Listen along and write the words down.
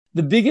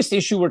the biggest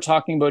issue we're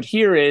talking about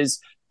here is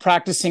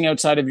practicing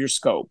outside of your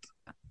scope,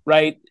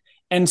 right?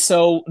 And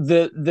so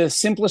the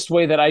simplest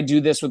way that I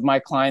do this with my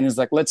client is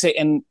like, let's say,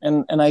 and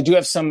I do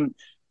have some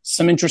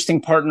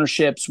interesting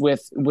partnerships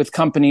with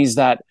companies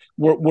that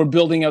we're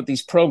building out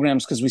these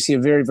programs because we see a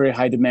very, very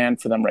high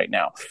demand for them right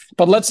now.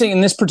 But let's say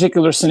in this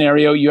particular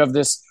scenario, you have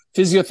this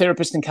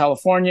physiotherapist in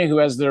California who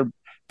has their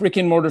brick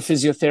and mortar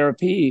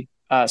physiotherapy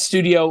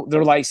studio,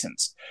 they're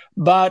licensed.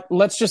 But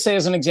let's just say,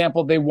 as an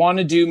example, they want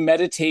to do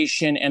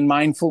meditation and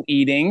mindful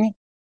eating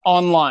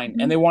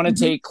online, and they want to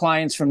take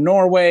clients from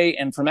Norway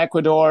and from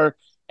Ecuador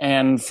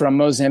and from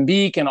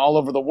Mozambique and all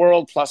over the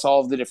world, plus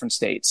all of the different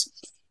states.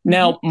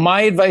 Now,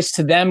 my advice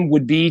to them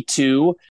would be to